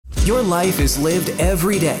Your life is lived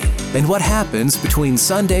every day, and what happens between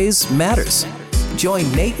Sundays matters. Join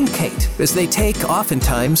Nate and Kate as they take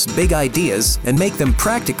oftentimes big ideas and make them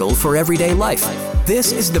practical for everyday life.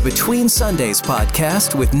 This is the Between Sundays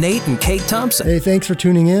podcast with Nate and Kate Thompson. Hey, thanks for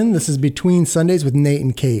tuning in. This is Between Sundays with Nate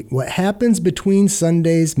and Kate. What happens between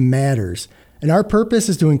Sundays matters. And our purpose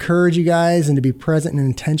is to encourage you guys and to be present and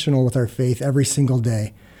intentional with our faith every single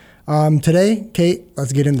day. Today, Kate,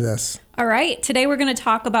 let's get into this. All right. Today we're going to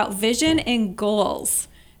talk about vision and goals.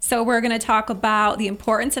 So we're going to talk about the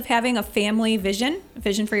importance of having a family vision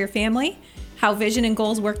for your family, how vision and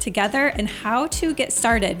goals work together, and how to get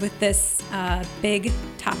started with this big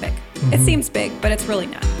topic. Mm-hmm. It seems big, but it's really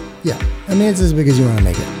not. Yeah. I mean, it's as big as you want to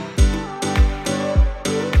make it.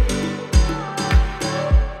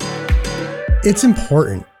 It's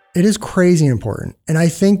important. It is crazy important. And I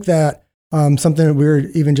think that something that we were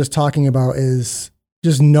even just talking about is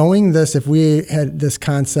just knowing this. If we had this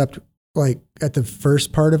concept like at the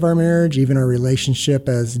first part of our marriage, even our relationship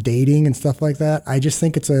as dating and stuff like that, I just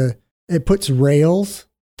think it puts rails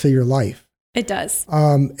to your life. It does.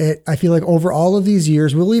 I feel like over all of these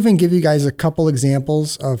years, we'll even give you guys a couple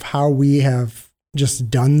examples of how we have just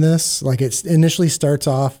done this. Like it initially starts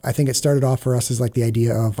off, I think it started off for us as like the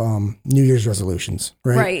idea of New Year's resolutions,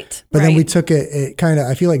 right? Right. But then we took it kind of,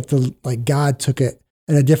 I feel like God took it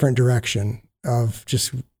in a different direction of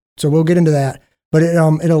just, so we'll get into that. But it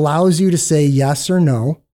allows you to say yes or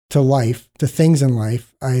no to life, to things in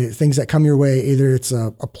life, things that come your way. Either it's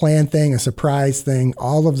a planned thing, a surprise thing,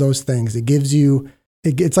 all of those things. It gives you,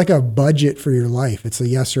 it's like a budget for your life. It's a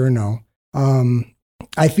yes or a no.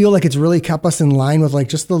 I feel like it's really kept us in line with like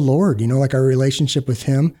just the Lord, like our relationship with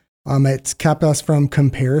Him. It's kept us from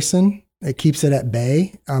comparison. It keeps it at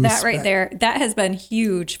bay. That right there, that has been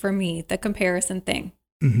huge for me, the comparison thing.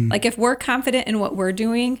 Mm-hmm. Like if we're confident in what we're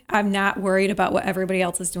doing, I'm not worried about what everybody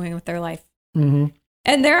else is doing with their life. Mm-hmm.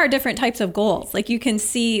 And there are different types of goals. Like you can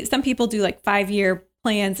see some people do like 5-year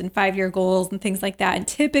plans and 5-year goals and things like that. And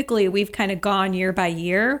typically we've kind of gone year by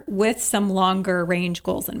year with some longer range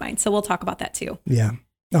goals in mind. So we'll talk about that too. Yeah.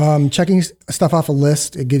 Checking stuff off a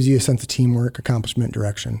list, it gives you a sense of teamwork, accomplishment,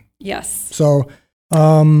 direction. Yes. So,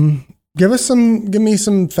 give me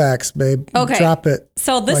some facts, babe. Okay. Drop it.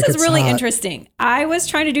 So this is really hot. interesting. I was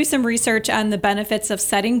trying to do some research on the benefits of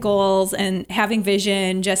setting goals and having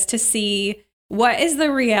vision just to see what is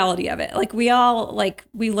the reality of it. Like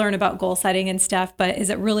we learn about goal setting and stuff, but is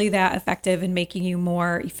it really that effective in making you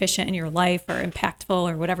more efficient in your life or impactful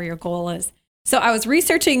or whatever your goal is? So I was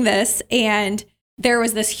researching this, and there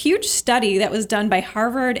was this huge study that was done by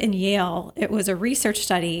Harvard and Yale. It was a research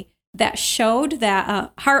study that showed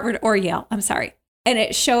that Harvard or Yale, I'm sorry. And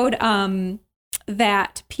it showed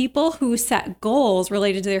that people who set goals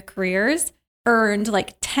related to their careers earned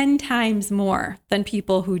like 10 times more than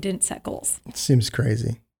people who didn't set goals. It seems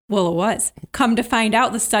crazy. Well, it was. Come to find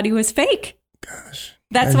out, the study was fake. Gosh.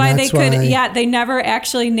 That's why they never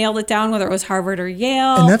actually nailed it down whether it was Harvard or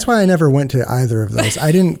Yale. And that's why I never went to either of those.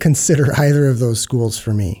 I didn't consider either of those schools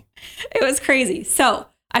for me. It was crazy. So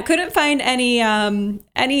I couldn't find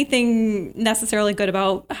anything necessarily good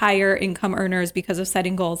about higher income earners because of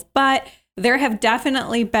setting goals, but there have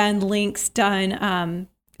definitely been links and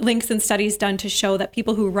studies done to show that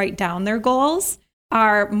people who write down their goals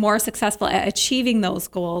are more successful at achieving those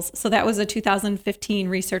goals. So that was a 2015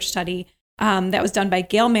 research study that was done by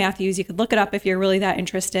Gail Matthews. You could look it up if you're really that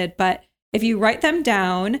interested, but if you write them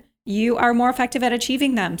down, you are more effective at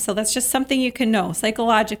achieving them. So that's just something you can know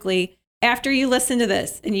psychologically. After you listen to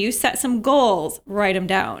this and you set some goals, write them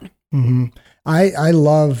down. Mm-hmm. I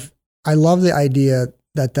love the idea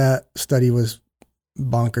that study was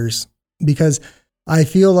bonkers, because I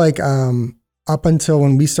feel like up until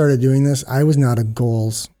when we started doing this, I was not a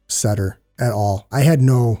goals setter at all. I had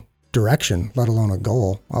no direction, let alone a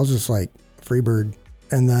goal. I was just like freebird.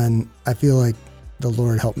 And then I feel like the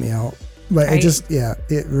Lord helped me out. But right.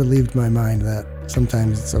 It relieved my mind that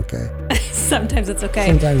sometimes it's okay. Sometimes it's okay.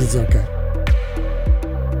 Sometimes it's okay.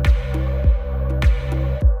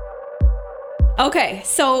 Okay,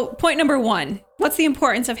 so point number 1, what's the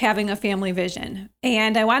importance of having a family vision?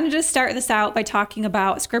 And I wanted to start this out by talking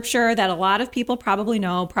about scripture that a lot of people probably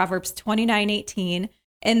know, Proverbs 29:18.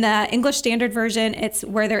 In the English Standard Version, it's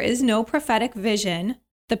where there is no prophetic vision,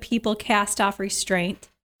 the people cast off restraint,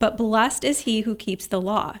 but blessed is he who keeps the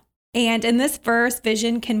law. And in this verse,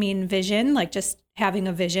 vision can mean vision, like just having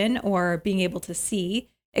a vision or being able to see.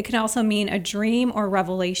 It can also mean a dream or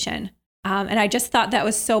revelation. And I just thought that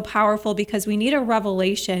was so powerful because we need a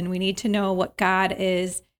revelation. We need to know what God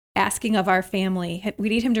is asking of our family. We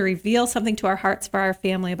need him to reveal something to our hearts for our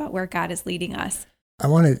family about where God is leading us. I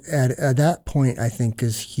want to add at that point, I think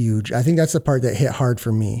is huge. I think that's the part that hit hard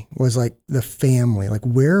for me was like the family, like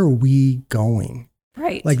where are we going?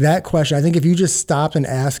 Right. Like that question. I think if you just stopped and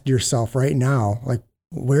asked yourself right now, like,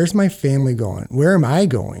 where's my family going? Where am I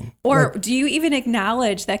going? Or like, do you even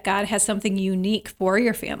acknowledge that God has something unique for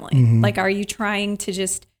your family? Mm-hmm. Like, are you trying to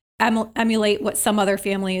just emulate what some other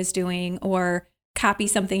family is doing or copy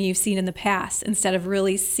something you've seen in the past instead of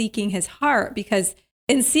really seeking his heart? Because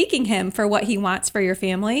in seeking him for what he wants for your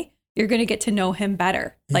family, you're going to get to know him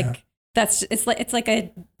better. Yeah. Like it's like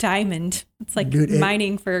a diamond. It's like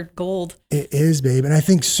mining for gold. It is, babe. And I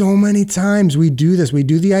think so many times we do this. We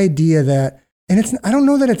do the idea that, and I don't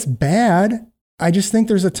know that it's bad. I just think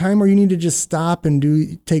there's a time where you need to just stop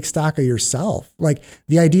and take stock of yourself. Like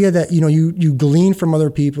the idea that, you glean from other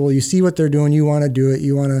people, you see what they're doing, you want to do it,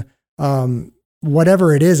 you want to,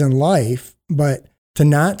 whatever it is in life, but to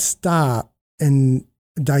not stop and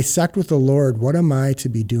dissect with the Lord, what am I to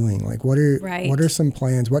be doing? Like, what are some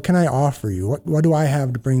plans? What can I offer you? What do I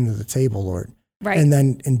have to bring to the table, Lord? Right. And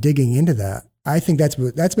then in digging into that, I think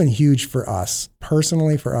that's been huge for us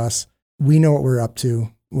personally. For us, we know what we're up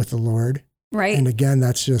to with the Lord. Right. And again,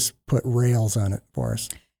 that's just put rails on it for us.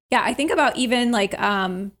 Yeah. I think about even like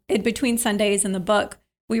in between Sundays in the book,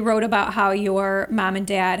 we wrote about how your mom and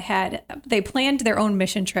dad they planned their own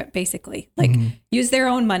mission trip, basically, like used their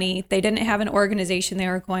own money. They didn't have an organization they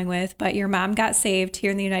were going with, but your mom got saved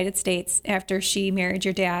here in the United States after she married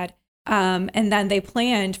your dad. And then they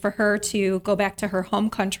planned for her to go back to her home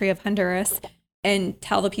country of Honduras and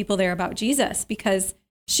tell the people there about Jesus, because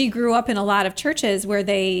she grew up in a lot of churches where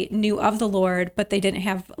they knew of the Lord, but they didn't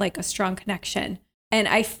have like a strong connection. And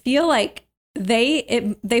I feel like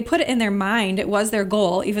they put it in their mind. It was their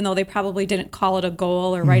goal, even though they probably didn't call it a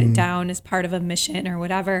goal or write it down as part of a mission or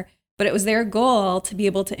whatever. But it was their goal to be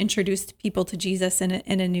able to introduce people to Jesus in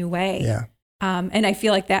a new way. Yeah. And I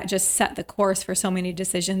feel like that just set the course for so many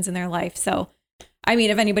decisions in their life. So, I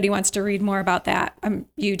mean, if anybody wants to read more about that,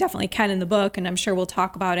 you definitely can in the book, and I'm sure we'll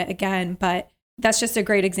talk about it again. But that's just a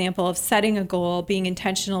great example of setting a goal, being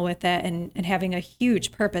intentional with it, and having a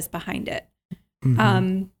huge purpose behind it.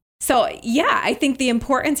 So yeah, I think the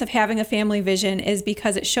importance of having a family vision is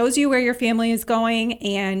because it shows you where your family is going,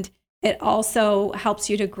 and it also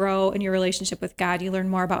helps you to grow in your relationship with God. You learn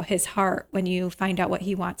more about his heart when you find out what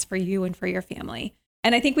he wants for you and for your family.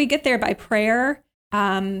 And I think we get there by prayer.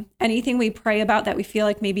 Anything we pray about that we feel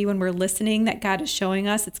like maybe when we're listening that God is showing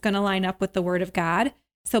us, it's going to line up with the word of God.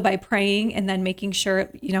 So by praying and then making sure,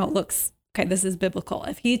 it looks, okay, this is biblical.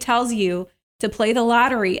 If he tells you to play the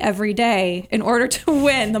lottery every day in order to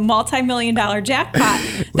win the multi-million-dollar jackpot,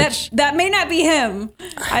 that may not be him.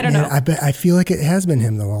 I don't know. I feel like it has been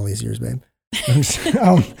him though all these years, babe.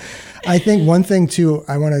 I think one thing too,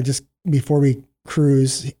 I want to just, before we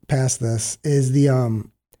cruise past this, is the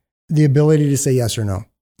ability to say yes or no.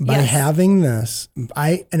 By having this,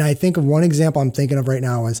 I think of one example I'm thinking of right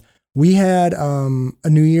now is we had a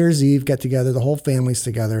New Year's Eve get together, the whole family's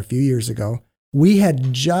together a few years ago. We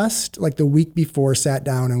had just like the week before sat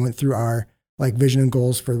down and went through our like vision and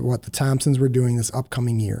goals for what the Thompsons were doing this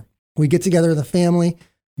upcoming year. We get together as a family.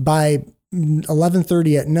 By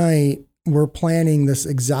 11:30 at night, we're planning this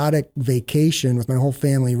exotic vacation with my whole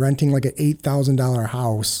family, renting like an $8,000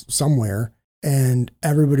 house somewhere. And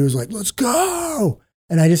everybody was like, let's go.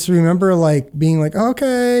 And I just remember like being like,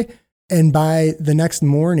 okay. And by the next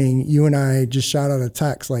morning, you and I just shot out a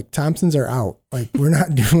text like, Thompsons are out. Like, we're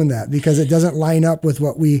not doing that because it doesn't line up with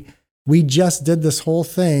what we just did this whole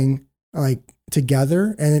thing like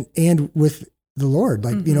together and with the Lord,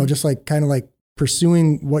 like, just like kind of like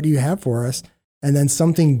pursuing what you have for us. And then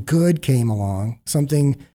something good came along,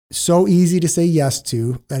 something so easy to say yes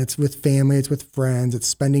to, that it's with family, it's with friends, it's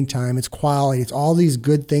spending time, it's quality, it's all these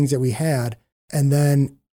good things that we had. And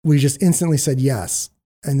then we just instantly said yes.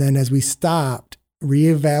 And then as we stopped,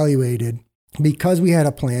 reevaluated, because we had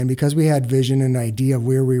a plan, because we had vision and idea of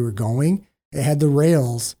where we were going, it had the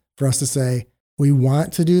rails for us to say, we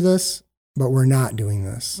want to do this, but we're not doing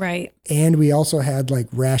this. Right. And we also had like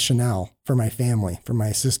rationale for my family, for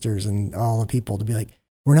my sisters and all the people to be like,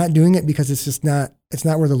 we're not doing it because it's not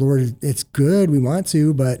where the Lord is. It's good. We want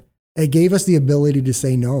to, but it gave us the ability to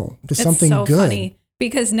say no to something good. It's so funny.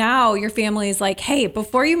 Because now your family is like, hey,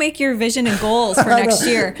 before you make your vision and goals for next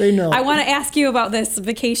year, they know. I want to ask you about this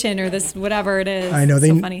vacation or this whatever it is. I know. It's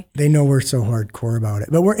so funny. They know we're so hardcore about it.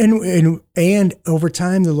 But we're in and over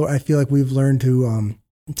time, the Lord, I feel like we've learned to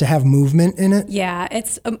have movement in it. Yeah,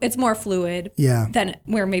 it's more fluid than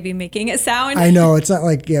we're maybe making it sound. I know. It's not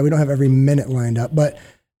like, we don't have every minute lined up. But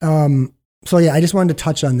So yeah, I just wanted to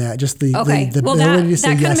touch on that. Just the well, ability to say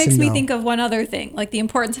that kind yes of makes and me no. think of one other thing, like the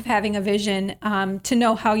importance of having a vision to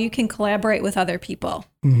know how you can collaborate with other people.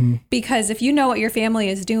 Mm-hmm. Because if you know what your family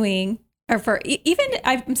is doing, or for even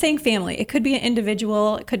I'm saying family, it could be an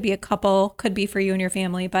individual, it could be a couple, could be for you and your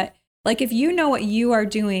family, but like if you know what you are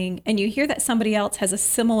doing and you hear that somebody else has a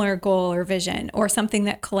similar goal or vision or something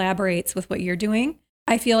that collaborates with what you're doing,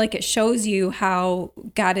 I feel like it shows you how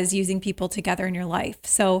God is using people together in your life.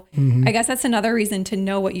 So I guess that's another reason to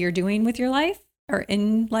know what you're doing with your life or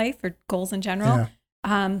in life or goals in general.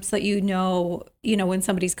 So that you know, when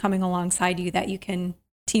somebody's coming alongside you that you can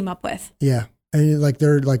team up with. Yeah. And like,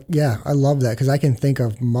 they're like, yeah, I love that. Cause I can think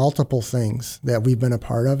of multiple things that we've been a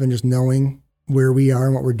part of, and just knowing where we are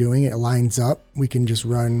and what we're doing, it lines up. We can just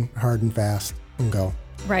run hard and fast and go.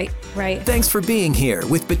 Right. Thanks for being here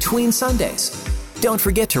with Between Sundays. Don't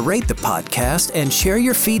forget to rate the podcast and share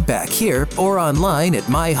your feedback here or online at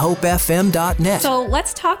myhopefm.net. So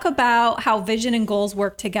let's talk about how vision and goals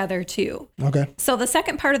work together too. Okay. So the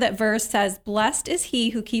second part of that verse says, blessed is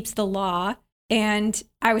he who keeps the law. And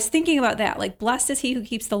I was thinking about that, like, blessed is he who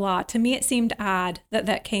keeps the law. To me, it seemed odd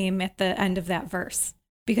that came at the end of that verse,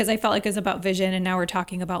 because I felt like it was about vision and now we're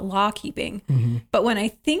talking about law keeping. Mm-hmm. But when I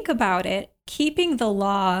think about it, keeping the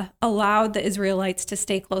law allowed the Israelites to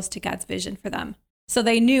stay close to God's vision for them. So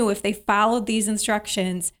they knew if they followed these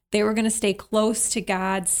instructions, they were going to stay close to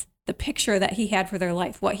the picture that he had for their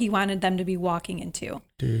life, what he wanted them to be walking into.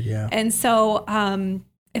 Dude, yeah. And so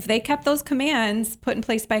if they kept those commands put in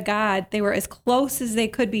place by God, they were as close as they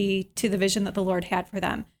could be to the vision that the Lord had for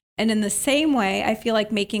them. And in the same way, I feel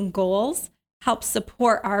like making goals helps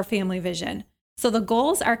support our family vision. So the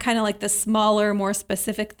goals are kind of like the smaller, more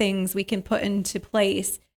specific things we can put into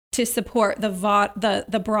place to support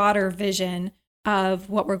the broader vision of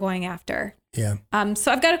what we're going after. Yeah.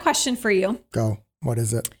 So I've got a question for you. Go. What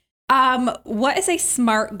is it? What is a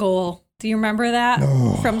SMART goal? Do you remember that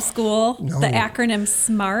from school? No. The acronym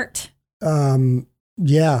SMART.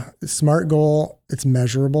 Yeah. SMART goal. It's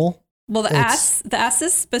measurable. Well, the S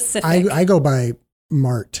is specific. I go by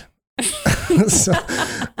MART. So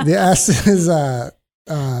the S is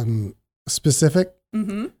specific,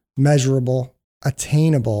 measurable,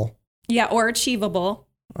 attainable. Yeah, or achievable.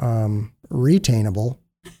 Retainable,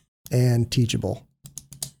 and teachable.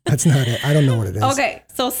 That's not it. I don't know what it is. Okay,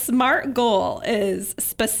 so SMART goal is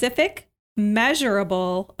specific,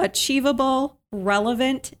 measurable, achievable,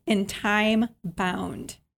 relevant, and time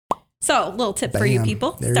bound. So, little tip for you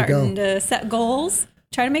people starting to set goals.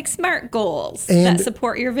 Try to make SMART goals that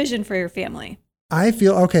support your vision for your family. I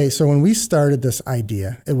feel, okay, so when we started this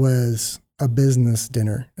idea, it was a business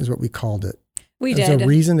dinner is what we called it. We did. It's a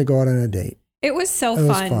reason to go out on a date. It was so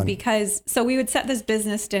fun because we would set this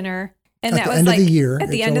business dinner, and at that the was end like of the year. At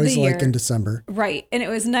the it's end of the always year, like in December, right? And it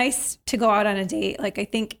was nice to go out on a date. Like I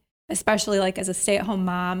think, especially like as a stay-at-home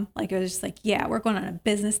mom, like it was just like, yeah, we're going on a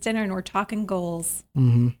business dinner and we're talking goals.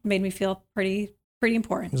 Mm-hmm. Made me feel pretty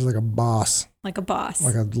important. It was like a boss, like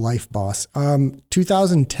a life boss.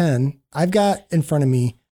 2010. I've got in front of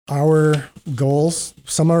me our goals.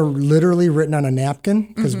 Some are literally written on a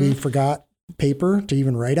napkin because we forgot paper to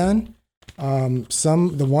even write on.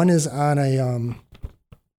 The one is on a, I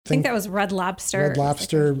think that was Red Lobster. Red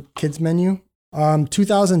Lobster kids menu.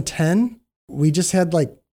 2010, we just had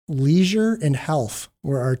like leisure and health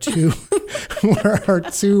were our two,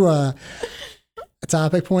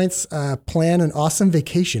 topic points. Plan an awesome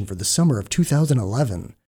vacation for the summer of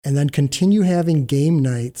 2011, and then continue having game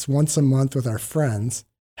nights once a month with our friends.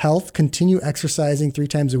 Health, continue exercising 3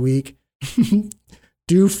 times a week.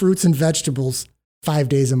 Do fruits and vegetables 5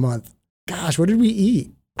 days a month. Gosh, what did we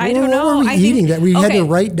eat? I don't know. What were we eating that we had to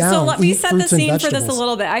write down? So let me set the scene for this a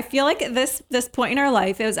little bit. I feel like at this point in our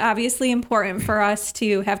life, it was obviously important for us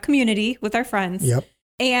to have community with our friends. Yep.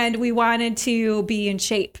 And we wanted to be in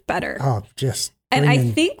shape better. Oh, just. And I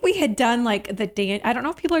think we had done like I don't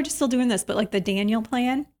know if people are just still doing this, but like the Daniel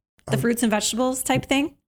plan, the fruits and vegetables type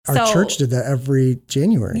thing. Our church did that every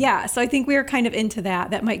January. Yeah. So I think we were kind of into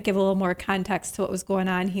that. That might give a little more context to what was going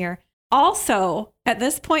on here. Also, at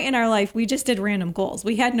this point in our life, we just did random goals.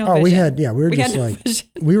 We had no vision.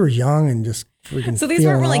 We were young and just freaking so these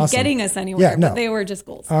weren't really awesome. Getting us anywhere, but they were just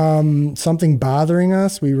goals. Something bothering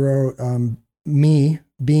us, we wrote me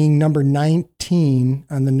being number 19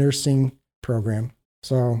 on the nursing program.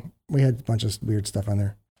 So we had a bunch of weird stuff on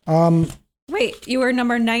there. Wait, you were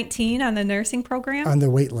number 19 on the nursing program? On the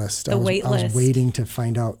wait list. I was waiting to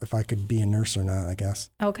find out if I could be a nurse or not, I guess.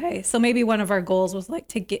 Okay. So maybe one of our goals was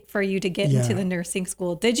like for you to get into the nursing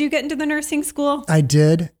school. Did you get into the nursing school? I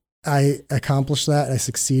did. I accomplished that. I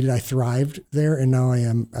succeeded. I thrived there. And now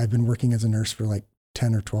I've been working as a nurse for like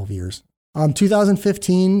 10 or 12 years.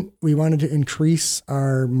 2015, we wanted to increase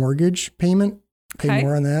our mortgage payment, pay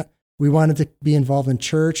more on that. We wanted to be involved in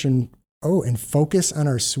church and focus on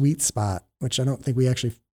our sweet spot, which I don't think we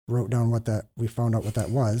actually wrote down we found out what that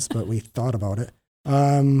was, but we thought about it.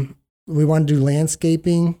 We wanted to do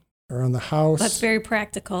landscaping around the house. That's very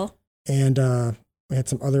practical. And we had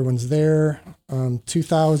some other ones there.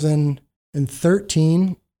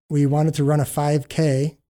 2013, we wanted to run a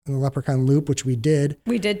 5K in the Leprechaun Loop, which we did.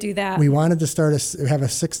 We did do that. We wanted to have a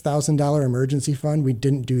 $6,000 emergency fund. We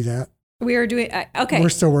didn't do that. We were doing, okay. We're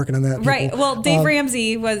still working on that. People. Right. Well, Dave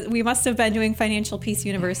Ramsey we must have been doing Financial Peace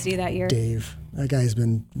University that year. Dave, that guy's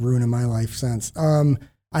been ruining my life since.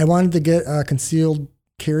 I wanted to get a concealed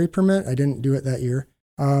carry permit. I didn't do it that year.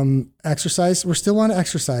 Exercise. We still want to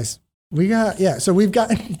exercise. So we've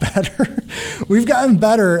gotten better. We've gotten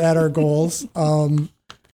better at our goals.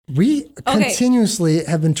 We continuously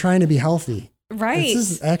have been trying to be healthy. Right.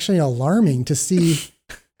 This is actually alarming to see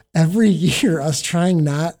every year us trying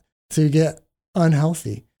not to get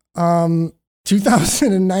unhealthy.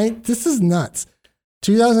 2009, this is nuts.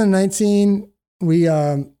 2019, we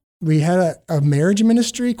had a marriage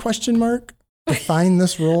ministry ? Define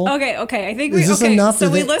this role. Okay. I think is this enough? So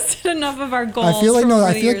we listed enough of our goals. I feel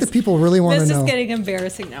like the people really want to know. This is getting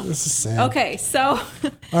embarrassing now. This is sad. Okay, so all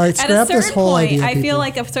right, scrap this whole idea. I feel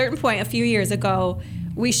like at a certain point, a few years ago,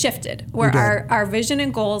 we shifted where our vision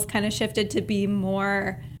and goals kind of shifted to be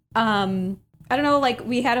more. I don't know, like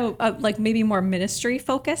we had a like maybe more ministry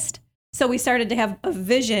focused. So we started to have a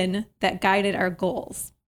vision that guided our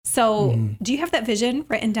goals. So do you have that vision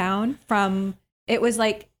written down from? It was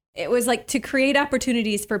like to create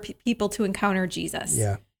opportunities for people to encounter Jesus.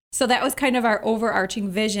 Yeah. So that was kind of our overarching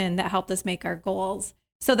vision that helped us make our goals.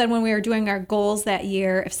 So then when we were doing our goals that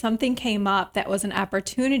year, if something came up that was an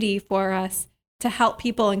opportunity for us to help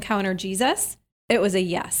people encounter Jesus, it was a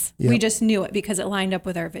yes. Yep. We just knew it because it lined up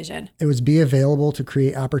with our vision. It was be available to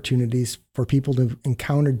create opportunities for people to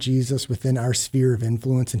encounter Jesus within our sphere of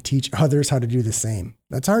influence and teach others how to do the same.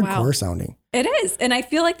 That's hardcore sounding. It is. And I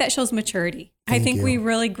feel like that shows maturity. I think we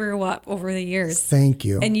really grew up over the years. Thank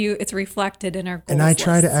you. And it's reflected in our goals. And I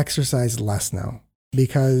try to exercise less now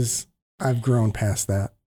because I've grown past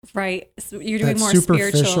that. Right. So you're doing more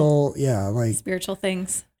superficial, spiritual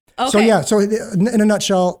things. Okay. So in a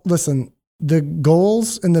nutshell, listen, the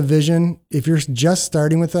goals and the vision, if you're just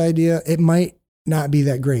starting with the idea, it might not be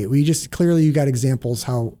that great. You got examples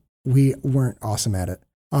how we weren't awesome at it.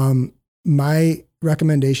 My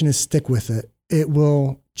recommendation is stick with it. It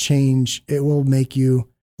will change. It will make you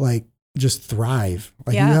just thrive.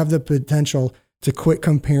 You have the potential to quit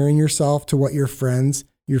comparing yourself to what your friends,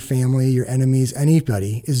 your family, your enemies,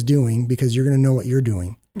 anybody is doing, because you're going to know what you're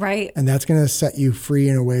doing. Right. And that's going to set you free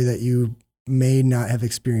in a way that you may not have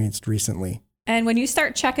experienced recently. And when you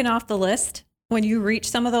start checking off the list, when you reach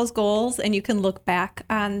some of those goals and you can look back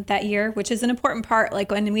on that year, which is an important part,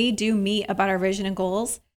 like when we do meet about our vision and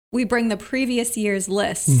goals, we bring the previous year's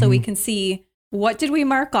list so we can see what did we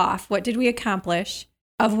mark off? What did we accomplish?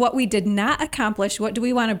 Of what we did not accomplish, what do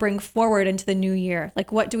we want to bring forward into the new year?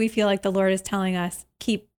 Like, what do we feel like the Lord is telling us?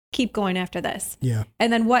 Keep going after this. Yeah.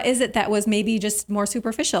 And then what is it that was maybe just more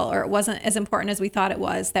superficial, or it wasn't as important as we thought it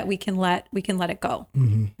was, that we can let it go.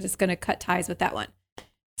 Mm-hmm. I'm just going to cut ties with that one.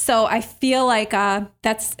 So I feel like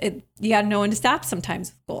that's it. You got to know when to stop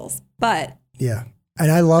sometimes with goals. But yeah,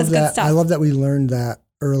 and I love that. I love that we learned that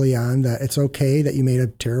early on, that it's okay that you made a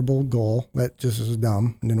terrible goal that just was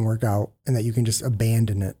dumb and didn't work out, and that you can just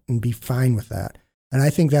abandon it and be fine with that. And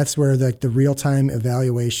I think that's where the real-time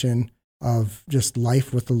evaluation of just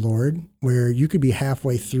life with the Lord, where you could be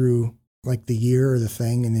halfway through like the year or the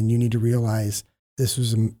thing, and then you need to realize this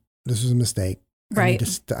was a mistake. Right.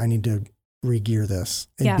 I need to re-gear this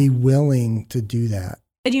and be willing to do that.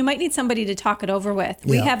 And you might need somebody to talk it over with.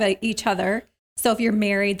 We have each other. So if you're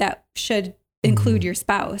married, that should include your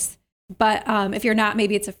spouse. But if you're not,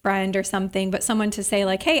 maybe it's a friend or something, but someone to say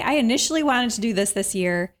like, hey, I initially wanted to do this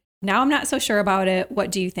year. Now I'm not so sure about it.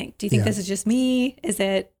 What do you think? Do you think this is just me? Is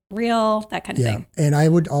it real? That kind of thing. And I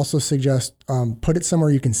would also suggest put it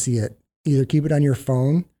somewhere you can see it. Either keep it on your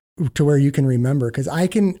phone to where you can remember. Because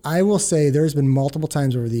I will say there's been multiple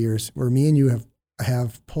times over the years where me and you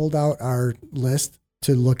have pulled out our list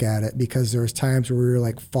to look at it, because there was times where we were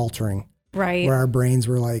like faltering. Right. Where our brains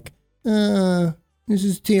were like, this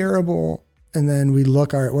is terrible. And then we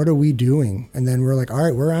look, all right, what are we doing? And then we're like, all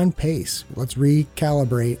right, we're on pace. Let's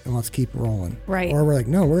recalibrate and let's keep rolling. Right. Or we're like,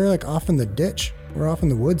 no, we're like off in the ditch. We're off in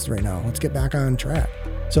the woods right now. Let's get back on track.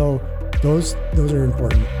 So those are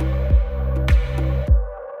important.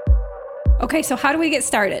 Okay, so how do we get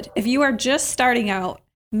started? If you are just starting out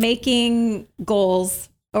making goals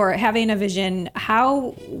or having a vision,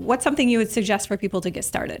 what's something you would suggest for people to get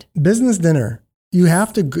started? Business dinner. You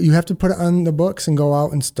have to put it on the books and go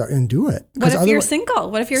out and start and do it. What if you're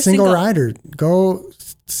single? What if you're single single rider? Go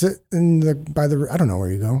sit by the I don't know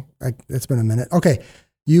where you go. It's been a minute. Okay,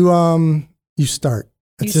 you start.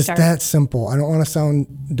 It's just that simple. I don't want to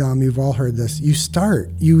sound dumb. You've all heard this. You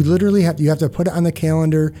start. You literally have to put it on the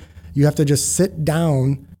calendar. You have to just sit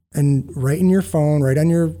down and write in your phone, write on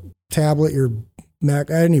your tablet, your Mac,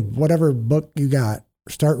 whatever book you got.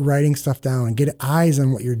 Start writing stuff down and get eyes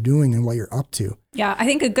on what you're doing and what you're up to. Yeah, I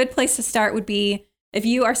think a good place to start would be if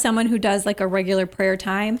you are someone who does like a regular prayer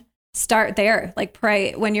time, start there. Like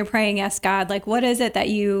pray when you're praying, ask God, like, what is it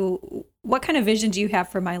what kind of vision do you have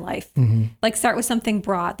for my life? Mm-hmm. Like start with something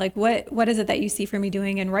broad. Like what is it that you see for me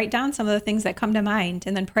doing, and write down some of the things that come to mind,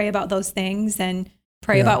 and then pray about those things and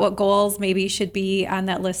pray about what goals maybe should be on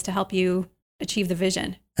that list to help you achieve the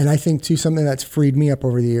vision. And I think too, something that's freed me up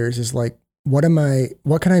over the years is like, what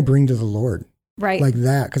can I bring to the Lord? Right. Like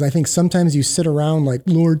that. Because I think sometimes you sit around like,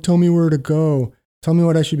 Lord, tell me where to go. Tell me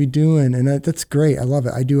what I should be doing. And that's great. I love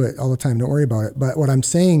it. I do it all the time. Don't worry about it. But what I'm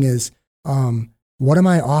saying is, what am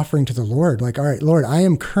I offering to the Lord? Like, all right, Lord, I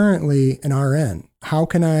am currently an RN. How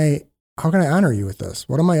can I honor you with this?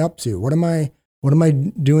 What am I up to? What am I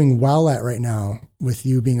doing well at right now with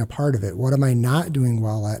you being a part of it? What am I not doing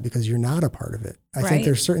well at because you're not a part of it? I think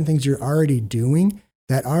there's certain things you're already doing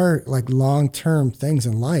that are like long-term things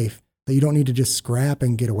in life that you don't need to just scrap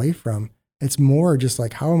and get away from. It's more just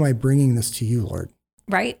like, how am I bringing this to you, Lord?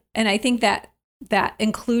 Right. And I think that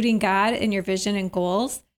including God in your vision and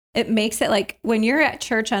goals, it makes it like when you're at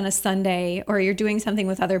church on a Sunday or you're doing something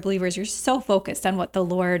with other believers, you're so focused on what the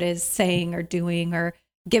Lord is saying or doing or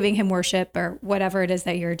giving him worship or whatever it is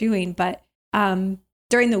that you're doing. But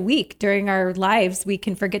during the week, during our lives, we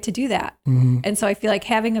can forget to do that. Mm-hmm. And so I feel like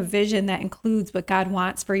having a vision that includes what God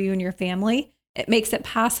wants for you and your family, it makes it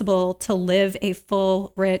possible to live a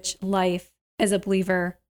full, rich life as a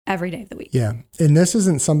believer every day of the week. Yeah. And this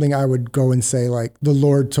isn't something I would go and say like, the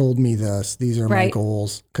Lord told me this, these are my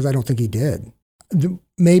goals, because I don't think he did.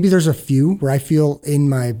 Maybe there's a few where I feel in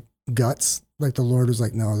my guts, like the Lord was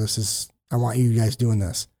like, no, I want you guys doing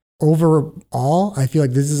this. Overall, I feel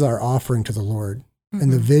like this is our offering to the Lord. Mm-hmm.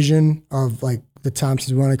 And the vision of like the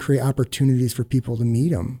Thompsons, we want to create opportunities for people to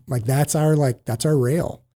meet him. Like that's our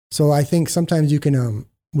rail. So I think sometimes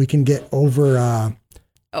we can get over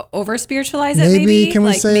spiritualize it. Maybe can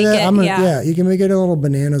we say that? You can make it a little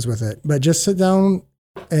bananas with it, but just sit down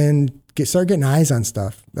and start getting eyes on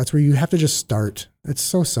stuff. That's where you have to just start. It's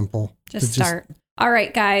so simple. Just start. All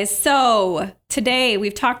right, guys. So today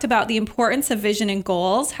we've talked about the importance of vision and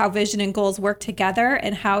goals, how vision and goals work together,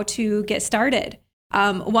 and how to get started.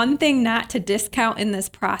 One thing not to discount in this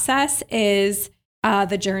process is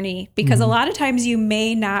the journey, because a lot of times you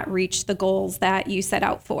may not reach the goals that you set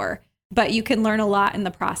out for, but you can learn a lot in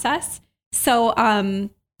the process. So I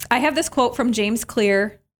have this quote from James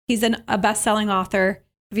Clear. He's a best-selling author.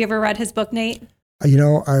 Have you ever read his book, Nate? I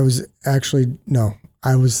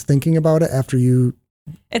was thinking about it after you.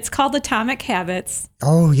 It's called Atomic Habits.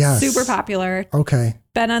 Oh, yes. Super popular. Okay.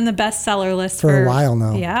 Been on the bestseller list for a while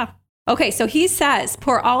now. Yeah. Okay, so he says,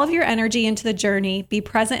 pour all of your energy into the journey, be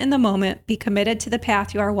present in the moment, be committed to the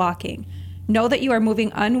path you are walking. Know that you are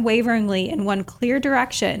moving unwaveringly in one clear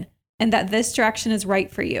direction and that this direction is right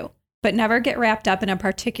for you, but never get wrapped up in a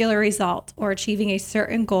particular result or achieving a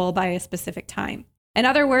certain goal by a specific time. In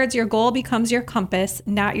other words, your goal becomes your compass,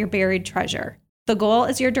 not your buried treasure. The goal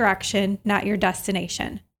is your direction, not your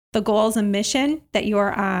destination. The goal is a mission that you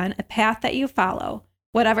are on, a path that you follow.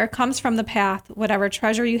 Whatever comes from the path, whatever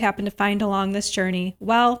treasure you happen to find along this journey,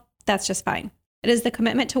 well, that's just fine. It is the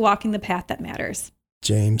commitment to walking the path that matters.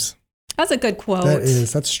 James. That's a good quote.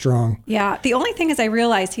 That's strong. Yeah. The only thing is I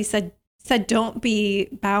realized he said don't be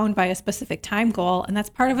bound by a specific time goal, and that's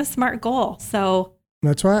part of a SMART goal. So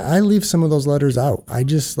that's why I leave some of those letters out. I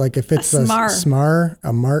just like if it's a SMART,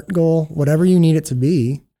 a MART goal, whatever you need it to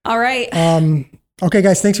be. All right. Okay,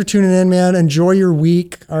 guys, thanks for tuning in, man. Enjoy your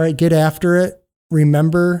week. All right, get after it.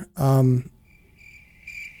 Remember, what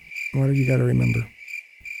do you got to remember?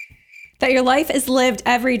 That your life is lived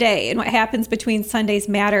every day, and what happens between Sundays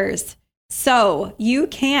matters. So you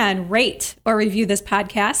can rate or review this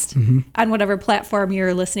podcast on whatever platform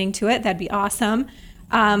you're listening to it. That'd be awesome.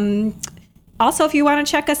 Also, if you want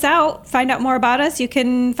to check us out, find out more about us, you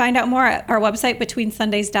can find out more at our website,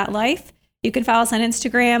 betweensundays.life. You can follow us on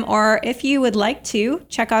Instagram, or if you would like to,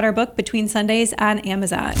 check out our book, Between Sundays, on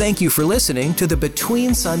Amazon. Thank you for listening to the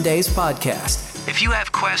Between Sundays podcast. If you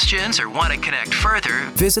have questions or want to connect further,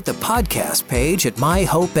 visit the podcast page at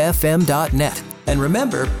myhopefm.net. And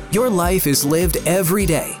remember, your life is lived every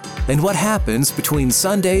day, and what happens between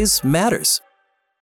Sundays matters.